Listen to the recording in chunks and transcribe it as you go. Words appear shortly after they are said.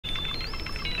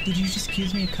Did you just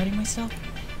accuse me of cutting myself?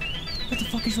 What the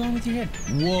fuck is wrong with your head?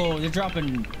 Whoa, they're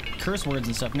dropping curse words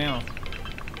and stuff now.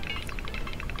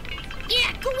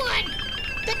 Yeah, go on!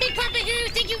 That big papa hero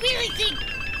thing you really think!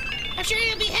 I'm sure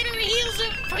he'll be head over heels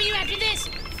for you after this!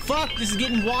 Fuck, this is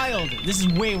getting wild! This is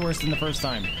way worse than the first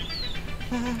time.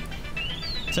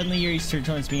 Suddenly Yuri turned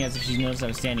towards me as if she noticed I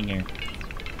was standing here.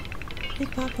 Big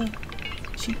Papa,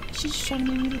 she's just trying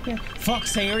to make me look bad. Fuck,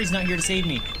 Sayori's not here to save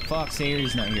me. Fuck,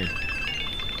 Sayori's not here.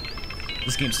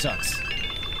 This game sucks.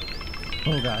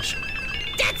 Oh gosh.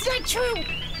 That's not true!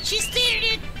 She's steered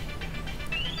it!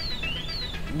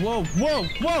 Whoa, whoa,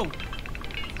 whoa!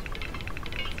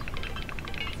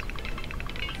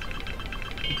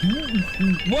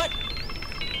 What?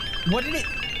 What did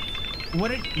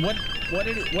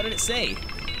it say?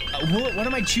 What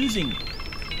am I choosing?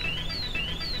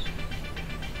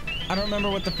 I don't remember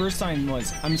what the first sign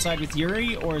was. I'm side with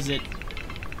Yuri, or is it...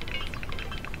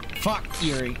 Fuck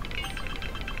Yuri.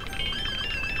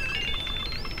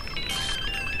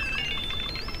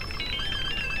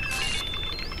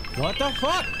 What the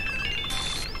fuck?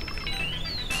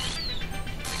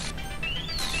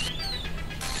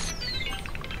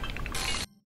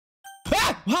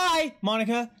 Ah! Hi,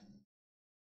 Monica.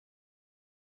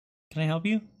 Can I help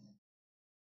you?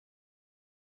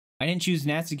 I didn't choose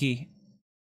Natsuki.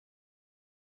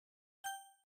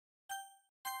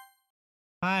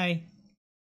 Hi.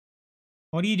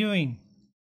 What are you doing?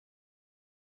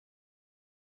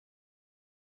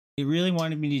 It really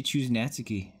wanted me to choose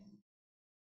Natsuki.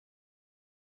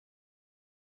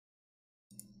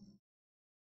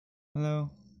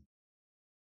 Hello.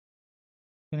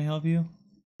 Can I help you?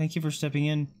 Thank you for stepping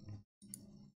in.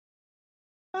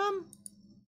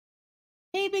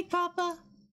 Hey, Big Papa.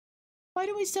 Why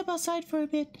don't we step outside for a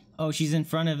bit? Oh, she's in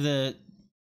front of the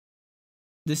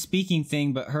speaking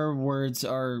thing, but her words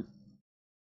are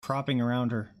cropping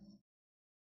around her.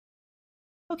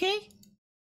 Okay.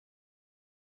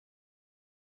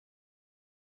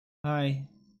 Hi.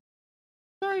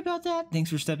 Sorry about that. Thanks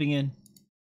for stepping in.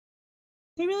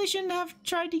 They really shouldn't have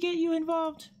tried to get you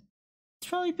involved. It's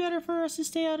probably better for us to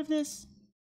stay out of this.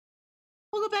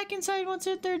 We'll go back inside once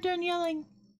they're done yelling.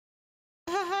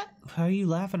 Haha. How are you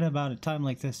laughing about a time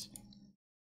like this?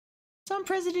 Some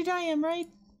president I am, right?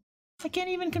 I can't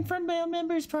even confront my own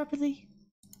members properly.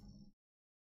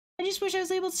 I just wish I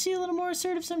was able to see a little more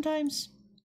assertive sometimes.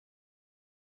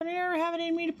 But I never have it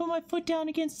in me to put my foot down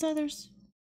against others.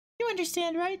 You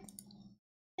understand, right?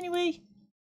 Anyway,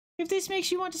 if this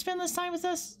makes you want to spend less time with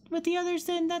us, with the others,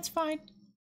 then that's fine.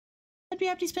 I'd be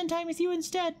happy to spend time with you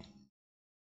instead.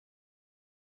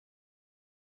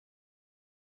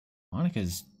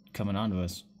 Monica's coming on to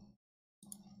us.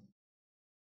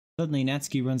 Suddenly,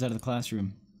 Natsuki runs out of the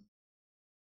classroom.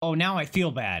 Oh, now I feel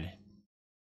bad.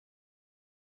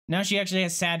 Now she actually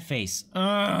has sad face.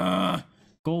 Ugh!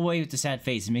 Go away with the sad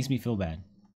face. It makes me feel bad.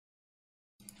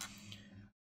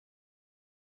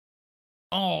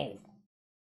 Oh.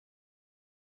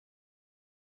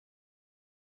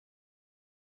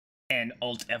 And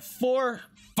Alt F4.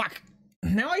 Fuck.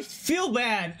 Now I feel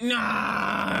bad.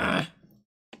 Nah.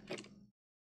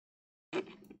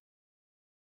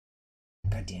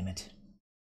 God damn it.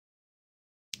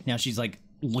 Now she's like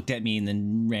looked at me and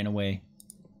then ran away.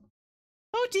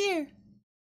 Oh dear.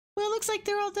 Well, it looks like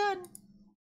they're all done.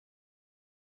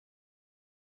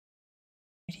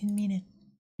 I didn't mean it.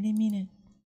 I didn't mean it.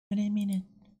 I didn't mean it.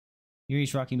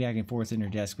 Yuri's rocking back and forth in her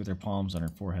desk with her palms on her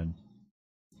forehead.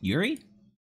 Yuri?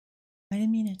 I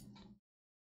didn't mean it.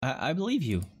 I believe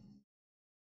you.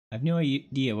 I have no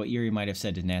idea what Yuri might have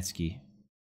said to Natsuki.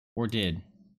 Or did.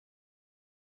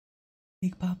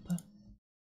 Big Papa,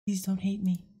 please don't hate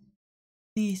me.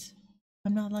 Please,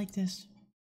 I'm not like this.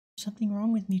 There's something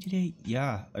wrong with me today.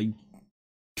 Yeah, I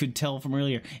could tell from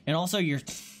earlier. And also your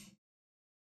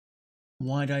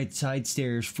wide-eyed side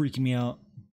stare is freaking me out.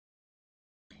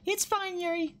 It's fine,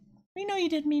 Yuri. We know you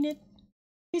didn't mean it.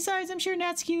 Besides, I'm sure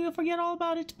Natsuki will forget all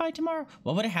about it by tomorrow.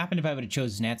 What would have happened if I would have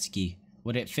chosen Natsuki?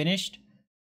 Would it finished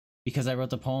because I wrote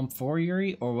the poem for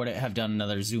Yuri, or would it have done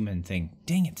another zoom-in thing?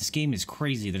 Dang it, this game is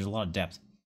crazy. There's a lot of depth.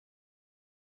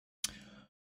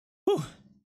 Whew.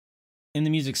 And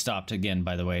the music stopped again,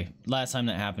 by the way. Last time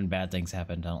that happened, bad things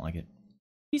happened. I don't like it.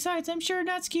 Besides, I'm sure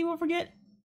Natsuki will forget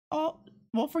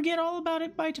all about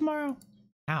it by tomorrow.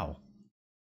 How?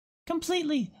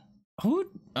 Completely.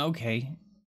 Who? Okay.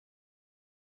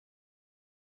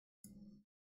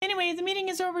 Anyway, the meeting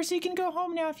is over, so you can go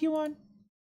home now if you want.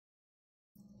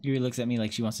 Yuri looks at me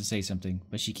like she wants to say something,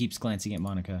 but she keeps glancing at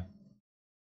Monica.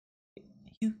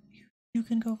 You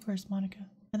can go first, Monica.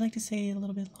 I'd like to say it a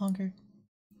little bit longer.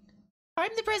 I'm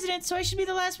the president, so I should be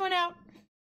the last one out.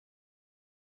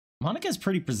 Monica's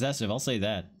pretty possessive, I'll say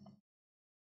that.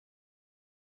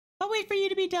 I'll wait for you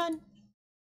to be done.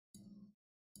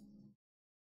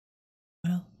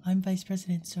 Well, I'm vice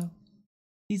president, so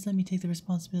please let me take the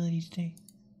responsibility today.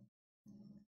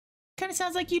 Kinda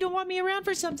sounds like you don't want me around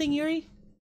for something, Yuri.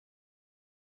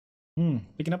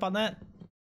 Picking up on that?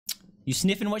 You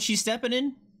sniffing what she's stepping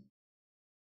in?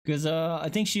 Because, I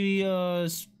think she,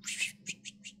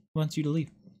 wants you to leave.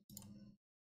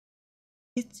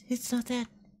 It's not that.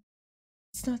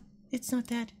 It's not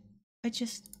that. I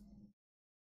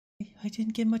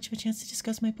didn't get much of a chance to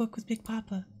discuss my book with Big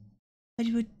Papa.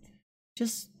 I would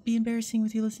just be embarrassing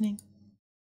with you listening.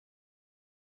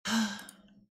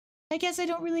 I guess I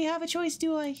don't really have a choice,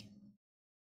 do I?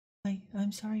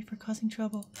 I'm sorry for causing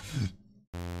trouble.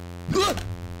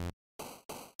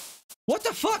 What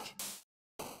the fuck?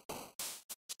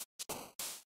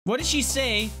 What did she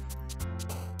say?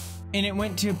 And it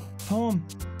went to poem.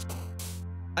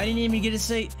 I didn't even get to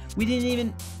say. We didn't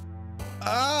even.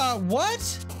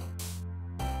 What?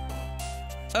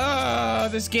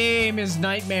 This game is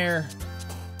nightmare.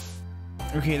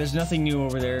 Okay, there's nothing new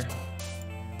over there.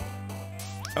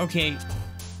 Okay.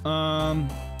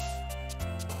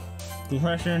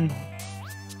 Depression.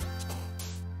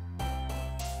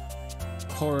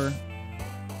 Horror.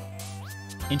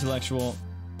 Intellectual.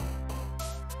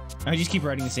 I just keep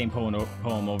writing the same poem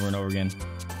over and over again.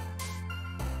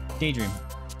 Daydream.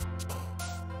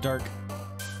 Dark.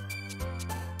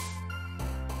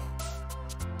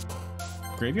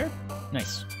 Graveyard?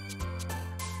 Nice.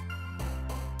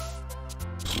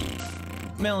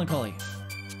 Melancholy.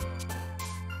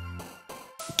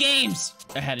 Games!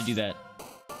 I had to do that.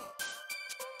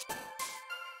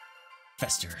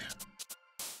 Fester.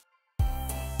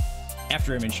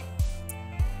 After image.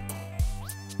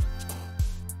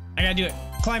 I gotta do it.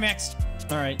 Climax.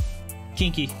 All right.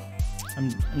 Kinky. I'm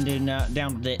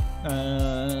down with it.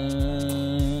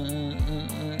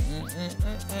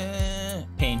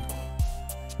 Pain.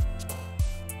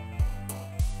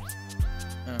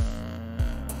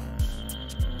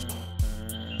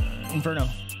 Inferno.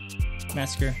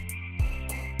 Massacre.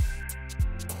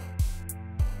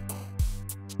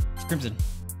 Crimson.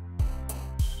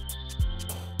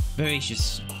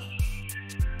 Vaesive.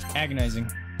 Agonizing.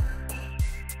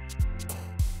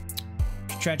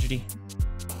 Tragedy.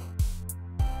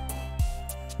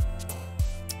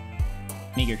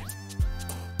 Meager.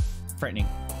 Frightening.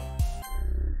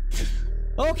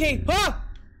 Okay. Ah!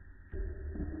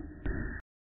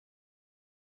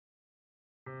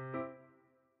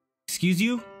 Excuse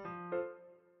you?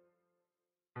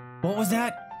 What was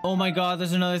that? Oh my god,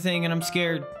 there's another thing and I'm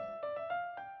scared.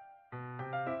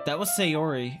 That was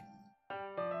Sayori.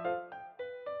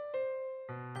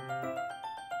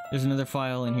 There's another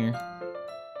file in here.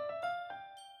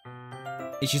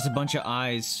 It's just a bunch of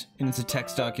eyes, and it's a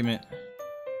text document.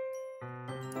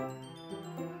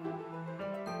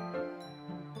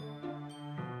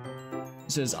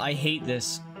 It says, I hate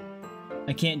this.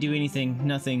 I can't do anything,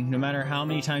 nothing. No matter how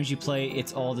many times you play,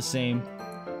 it's all the same.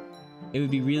 It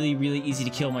would be really, really easy to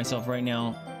kill myself right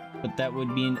now, but that would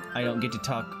mean I don't get to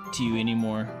talk to you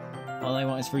anymore. All I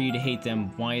want is for you to hate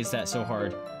them. Why is that so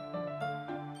hard?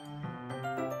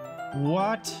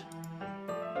 What?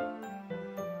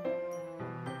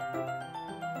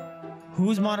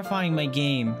 Who's modifying my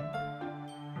game?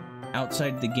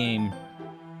 Outside the game.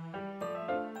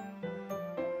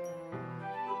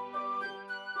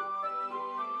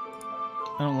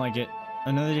 I don't like it.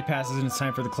 Another day passes and it's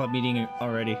time for the club meeting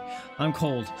already. I'm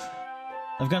cold.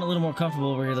 I've gotten a little more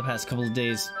comfortable over here the past couple of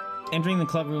days. Entering the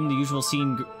club room, the usual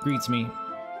scene greets me.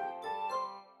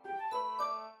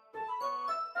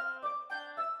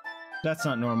 That's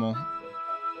not normal.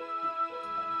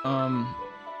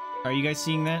 Are you guys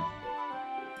seeing that?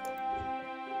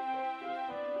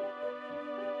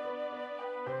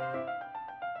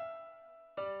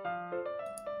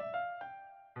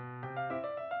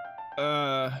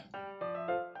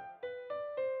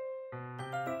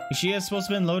 Is she supposed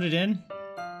to have been loaded in?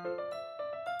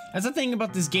 That's the thing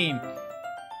about this game,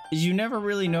 is you never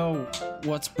really know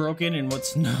what's broken and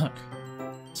what's not.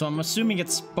 So I'm assuming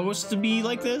it's supposed to be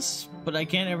like this, but I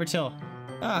can't ever tell.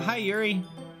 Hi Yuri.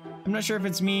 I'm not sure if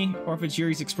it's me or if it's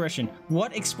Yuri's expression.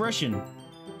 What expression?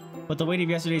 But the weight of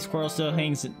yesterday's quarrel still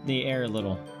hangs in the air a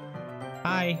little.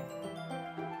 Hi.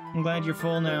 I'm glad you're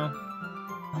full now.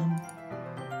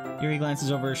 Yuri glances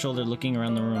over her shoulder, looking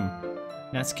around the room.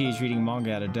 Natsuki is reading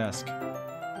manga at a desk.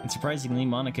 And surprisingly,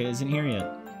 Monica isn't here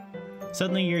yet.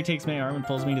 Suddenly, Yuri takes my arm and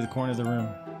pulls me to the corner of the room.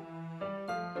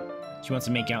 She wants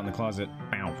to make out in the closet.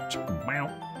 Bow, chicka, bow.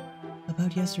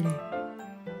 About yesterday.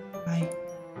 I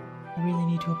really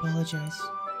need to apologize.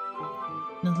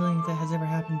 Nothing like that has ever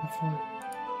happened before.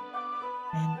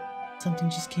 And something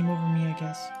just came over me, I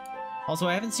guess. Also,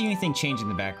 I haven't seen anything change in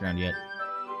the background yet.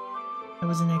 I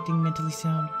wasn't acting mentally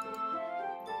sound.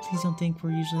 Please don't think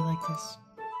we're usually like this.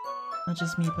 Not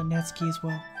just me, but Natsuki as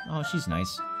well. Oh, she's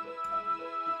nice.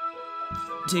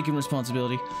 Taking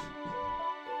responsibility.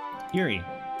 Yuri,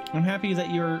 I'm happy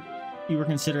that you were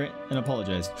considerate and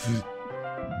apologized.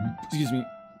 Excuse me.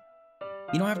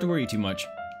 You don't have to worry too much.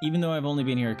 Even though I've only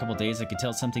been here a couple days, I could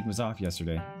tell something was off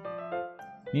yesterday.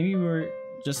 Maybe we were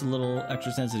just a little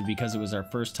extra sensitive because it was our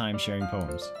first time sharing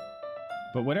poems.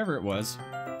 But whatever it was,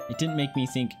 it didn't make me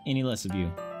think any less of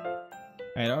you.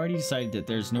 I had already decided that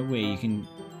there's no way you can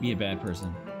be a bad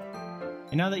person.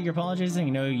 And now that you're apologizing, I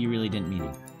know you really didn't mean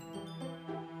it.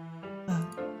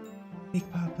 Big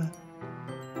Papa,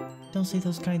 don't say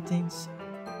those kind things.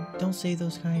 Don't say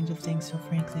those kinds of things so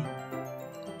frankly.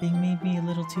 They made me a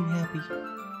little too happy.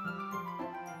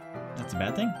 That's a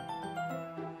bad thing?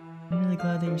 I'm really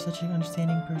glad that you're such an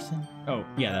understanding person. Oh,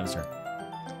 yeah, that was her.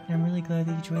 And I'm really glad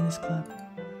that you joined this club.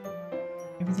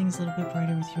 Everything's a little bit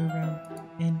brighter with you around.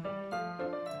 And,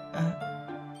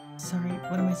 sorry,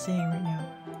 what am I saying right now?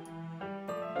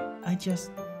 I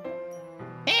just...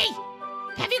 Hey!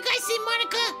 Have you guys seen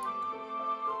Monica?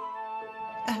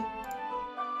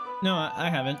 No, I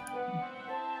haven't.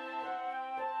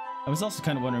 I was also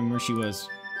kind of wondering where she was.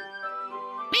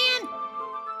 Man!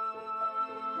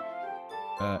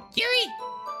 Yuri!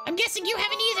 I'm guessing you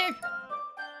haven't either!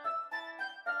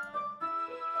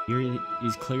 Yuri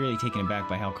is clearly taken aback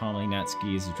by how calmly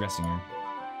Natsuki is addressing her.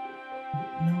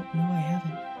 No, I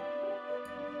haven't.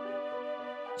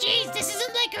 Jeez, this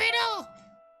isn't like her at all!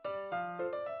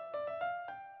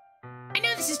 I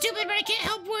know this is stupid, but I can't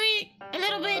help worry a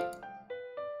little bit.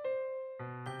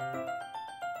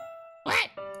 What?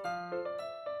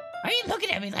 Why are you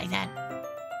looking at me like that?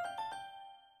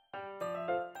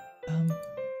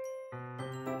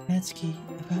 Natsuki,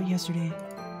 about yesterday.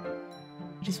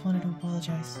 I just wanted to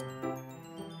apologize.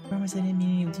 I promise I didn't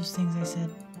mean any of those things I said.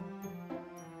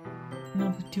 And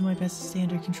I'll do my best to stay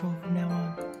under control from now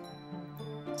on.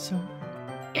 So...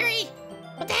 Yuri!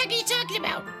 What the heck are you talking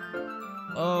about?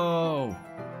 Oh,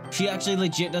 she actually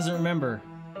legit doesn't remember.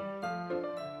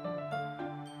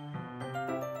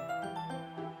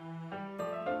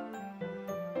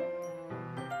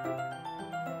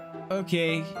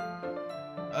 Okay.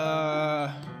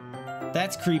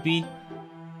 That's creepy.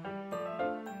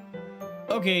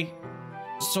 Okay,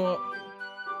 so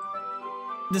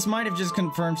this might have just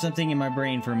confirmed something in my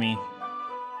brain for me.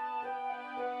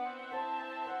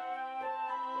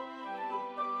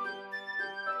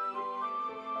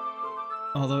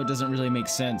 Although it doesn't really make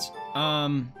sense.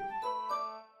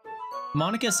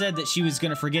 Monica said that she was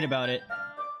gonna forget about it.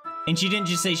 And she didn't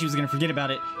just say she was gonna forget about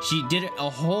it. She did a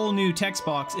whole new text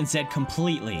box and said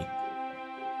completely.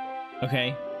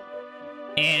 Okay.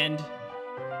 And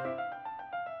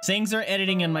things are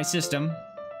editing in my system.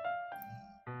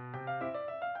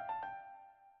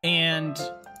 And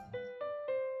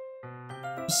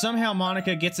somehow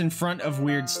Monica gets in front of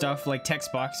weird stuff like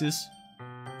text boxes.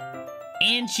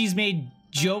 And she's made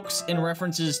jokes and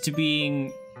references to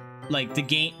being like the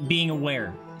game, being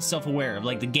aware, self-aware of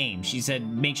like the game. She said,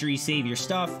 make sure you save your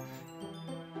stuff.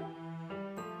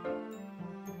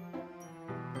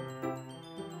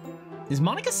 Is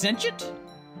Monica sentient?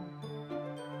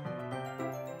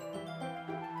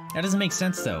 That doesn't make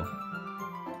sense though.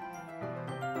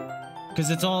 Because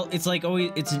it's like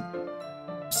always, it's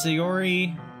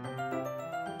Sayori.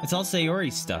 It's all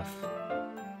Sayori stuff.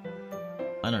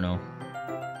 I don't know.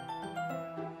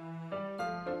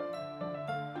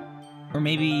 Or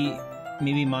maybe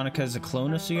Monica's a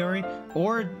clone of Sayori?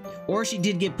 Or she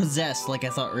did get possessed like I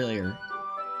thought earlier.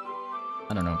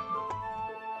 I don't know.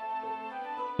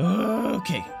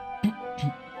 Okay.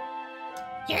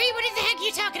 Yuri, what the heck are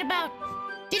you talking about?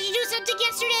 Did you do something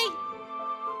yesterday?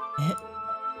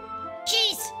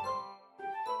 Jeez.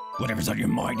 Whatever's on your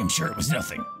mind, I'm sure it was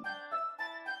nothing.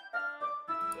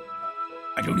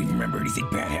 I don't even remember anything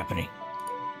bad happening.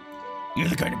 You're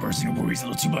the kind of person who worries a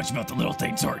little too much about the little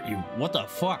things, aren't you? What the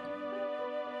fuck?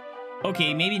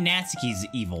 Okay, maybe Natsuki's the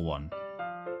evil one.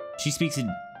 She speaks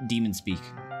in demon speak.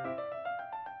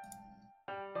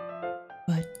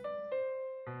 But...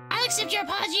 I'll accept your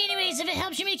apology anyways if it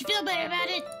helps you make you feel better about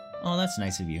it. Oh, that's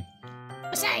nice of you.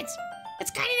 Besides,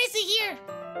 it's kind of nice to hear,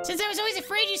 since I was always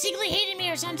afraid you secretly hated me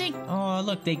or something. Oh,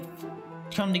 look, they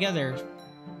come together.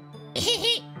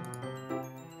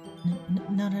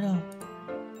 Not at all.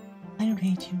 I don't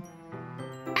hate you.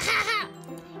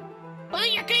 Well,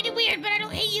 you're kind of weird, but I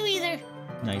don't hate you either.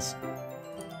 Nice.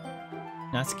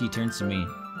 Natsuki turns to me.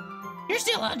 You're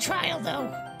still on trial,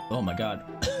 though. Oh my god.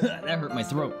 That hurt my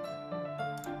throat.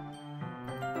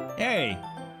 Hey!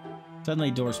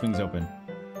 Suddenly, door swings open.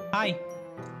 Hi!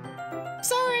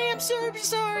 Sorry, I'm so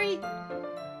sorry.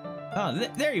 Oh,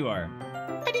 there you are.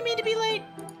 I didn't mean to be late.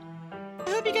 I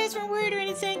hope you guys weren't worried or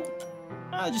anything.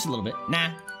 Just a little bit.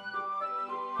 Nah.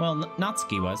 Well,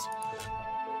 Natsuki was.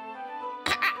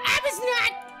 I was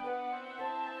not.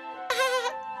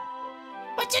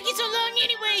 What took you so long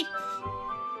anyway?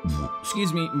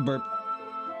 Excuse me, burp.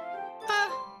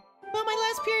 Well, my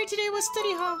last period today was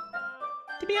study hall.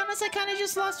 To be honest, I kind of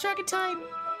just lost track of time.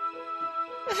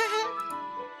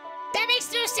 That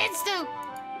makes no sense, though.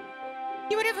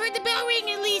 You would have heard the bell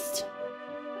ring at least.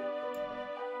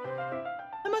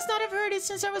 I must not have heard it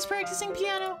since I was practicing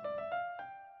piano.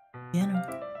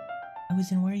 Piano? I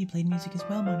was aware you played music as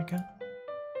well, Monica.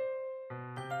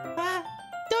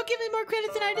 Don't give me more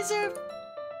credit than I deserve.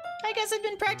 I guess I've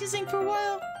been practicing for a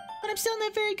while, but I'm still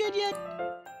not very good yet.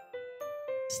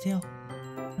 Still,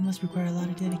 I must require a lot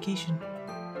of dedication.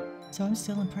 So I'm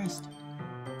still impressed.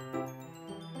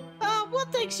 Well,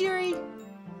 thanks, Yuri.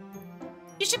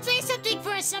 You should play something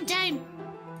for us sometime.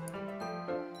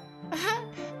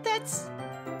 That's...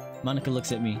 Monica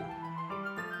looks at me.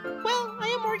 Well, I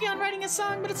am working on writing a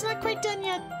song, but it's not quite done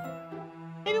yet.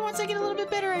 Maybe once I get a little bit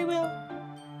better, I will.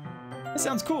 That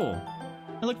sounds cool.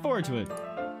 I look forward to it.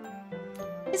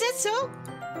 Is that so?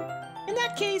 In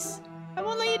that case, I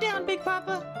won't lay you down, Big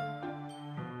Papa.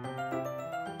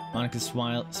 Monica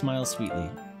smiles sweetly.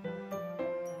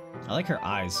 I like her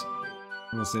eyes.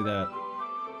 I will say that.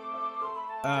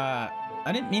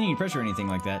 I didn't mean any pressure or anything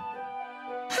like that.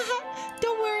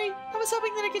 Don't worry. I was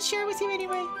hoping that I could share with you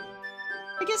anyway.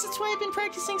 I guess that's why I've been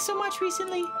practicing so much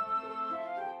recently.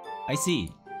 I see.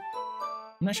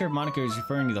 I'm not sure if Monica is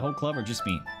referring to the whole club or just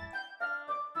me.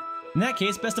 In that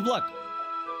case, best of luck.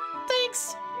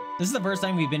 Thanks. This is the first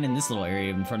time we've been in this little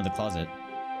area in front of the closet.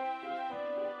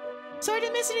 So I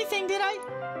didn't miss anything, did I?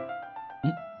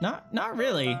 Not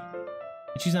really.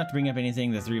 I choose not to bring up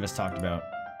anything the three of us talked about.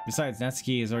 Besides,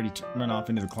 Natsuki has already run off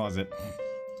into the closet.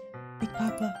 Big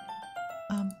Papa,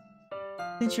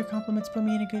 since your compliments put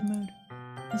me in a good mood,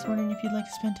 I was wondering if you'd like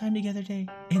to spend time together today.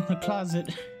 In the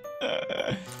closet.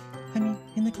 I mean,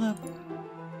 in the club.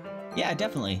 Yeah,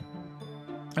 definitely.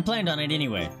 I planned on it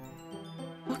anyway.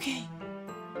 Okay.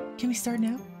 Can we start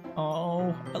now?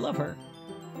 Oh, I love her.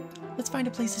 Let's find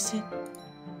a place to sit.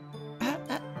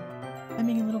 I'm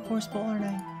being a little forceful, aren't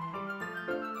I?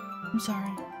 I'm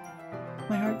sorry.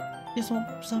 My heart just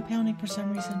won't stop pounding for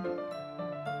some reason.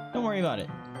 Don't worry about it.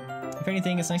 If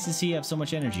anything, it's nice to see you have so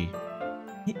much energy.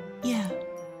 Yeah.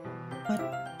 But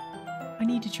I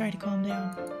need to try to calm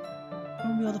down. I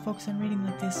won't be able to focus on reading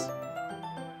like this.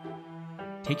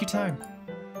 Take your time.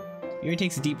 Yuri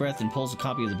takes a deep breath and pulls a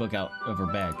copy of the book out of her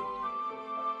bag.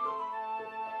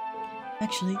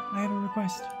 Actually, I have a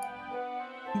request.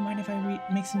 Do you mind if I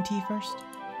make some tea first?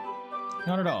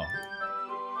 Not at all.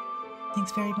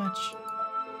 Thanks very much.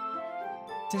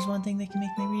 If there's one thing that can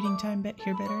make my reading time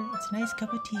here better, it's a nice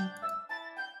cup of tea.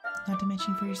 Not to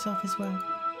mention for yourself as well.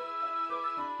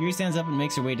 Yuri stands up and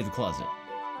makes her way to the closet.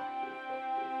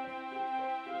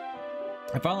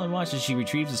 I follow and watch as she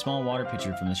retrieves a small water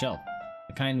pitcher from the shelf,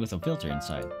 the kind with a filter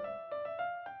inside.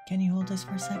 Can you hold this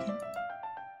for a second?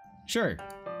 Sure.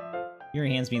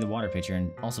 Yuri hands me the water pitcher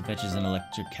and also fetches an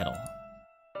electric kettle.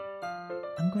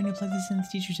 I'm going to plug this in the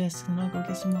teacher's desk and I'll go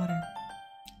get some water.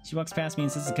 She walks past me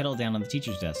and sets the kettle down on the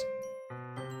teacher's desk.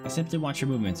 I simply watch her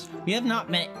movements. We have not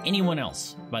met anyone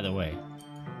else, by the way.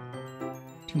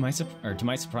 To my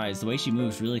surprise, the way she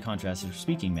moves really contrasts her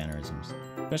speaking mannerisms.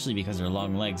 Especially because of her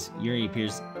long legs, Yuri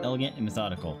appears elegant and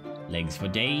methodical. Legs for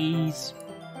days.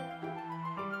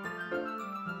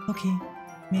 Okay,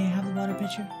 may I have the water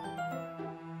pitcher?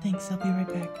 Thanks, I'll be right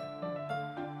back.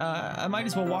 I might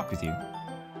as well walk with you.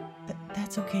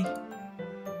 That's okay.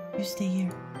 You stay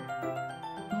here.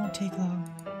 It won't take long.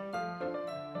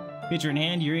 Pitcher in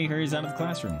hand, Yuri hurries out of the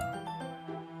classroom.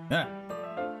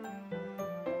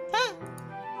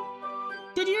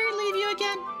 Did Yuri leave you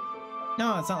again?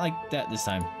 No, it's not like that this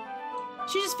time.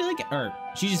 She's just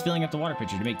filling up the water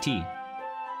pitcher to make tea.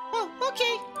 Oh,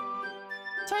 okay.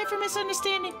 Sorry for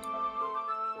misunderstanding.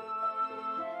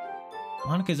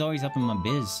 Monica's always up in my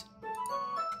biz.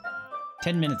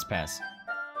 10 minutes pass.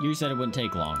 Yuri said it wouldn't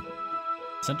take long.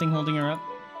 Something holding her up?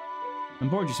 I'm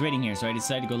bored just waiting here, so I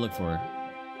decided to go look for her.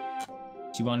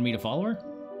 She wanted me to follow her?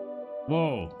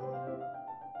 Whoa.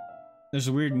 There's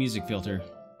a weird music filter.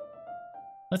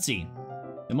 Let's see.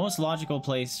 The most logical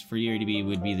place for Yuri to be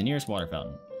would be the nearest water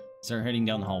fountain. Start heading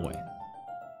down the hallway.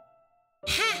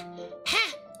 Ha!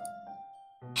 Ha!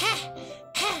 Ha!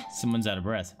 Ha! Someone's out of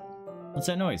breath. What's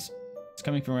that noise? It's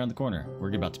coming from around the corner.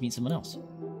 We're about to meet someone else.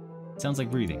 Sounds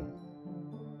like breathing.